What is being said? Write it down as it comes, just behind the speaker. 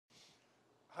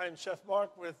Hi, I'm Chef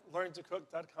Mark with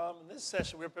LearnToCook.com. In this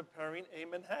session, we're preparing a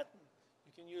Manhattan.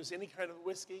 You can use any kind of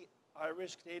whiskey,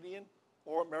 Irish, Canadian,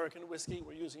 or American whiskey.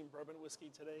 We're using bourbon whiskey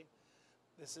today.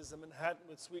 This is a Manhattan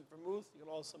with sweet vermouth. You can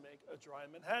also make a dry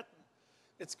Manhattan.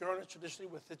 It's garnished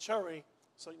traditionally with the cherry.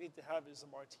 So you need to have is a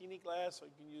martini glass, or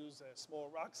you can use a small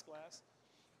rocks glass.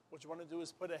 What you want to do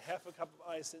is put a half a cup of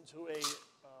ice into a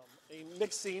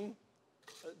mixing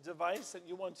device that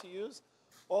you want to use.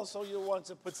 Also, you want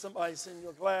to put some ice in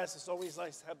your glass. It's always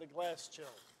nice to have the glass chill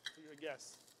for your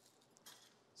guests.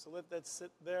 So let that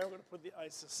sit there. We're going to put the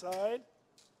ice aside.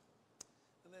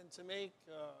 And then to make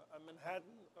a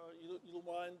Manhattan, you'll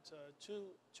want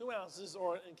 2 ounces,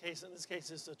 or in this case,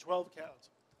 it's a 12 count.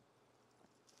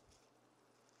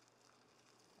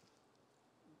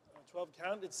 12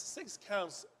 count, it's 6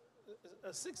 counts.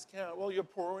 A 6 count, well, you're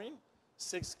pouring,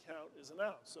 6 count is an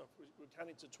ounce. So if we're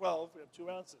counting to 12, we have 2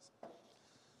 ounces.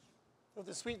 For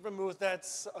the sweet vermouth,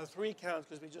 that's a 3 count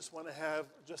because we just want to have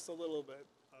just a little bit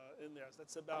in there. So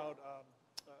that's about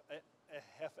a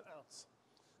half an ounce.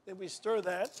 Then we stir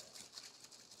that.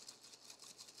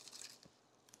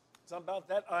 It's about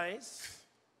that ice.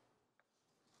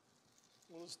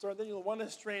 We'll stir, then you'll want to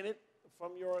strain it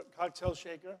from your cocktail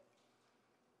shaker.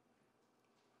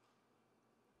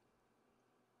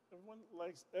 Everyone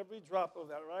likes every drop of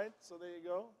that, right? So there you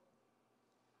go.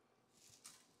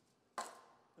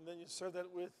 And then you serve that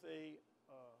with a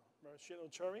maraschino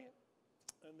cherry.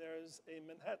 And there's a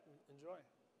Manhattan. Enjoy.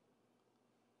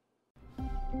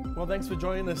 Well, thanks for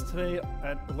joining us today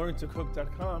at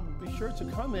LearnToCook.com. Be sure to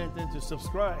comment and to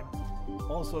subscribe.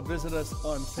 Also visit us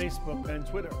on Facebook and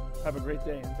Twitter. Have a great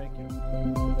day, and thank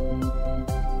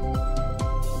you.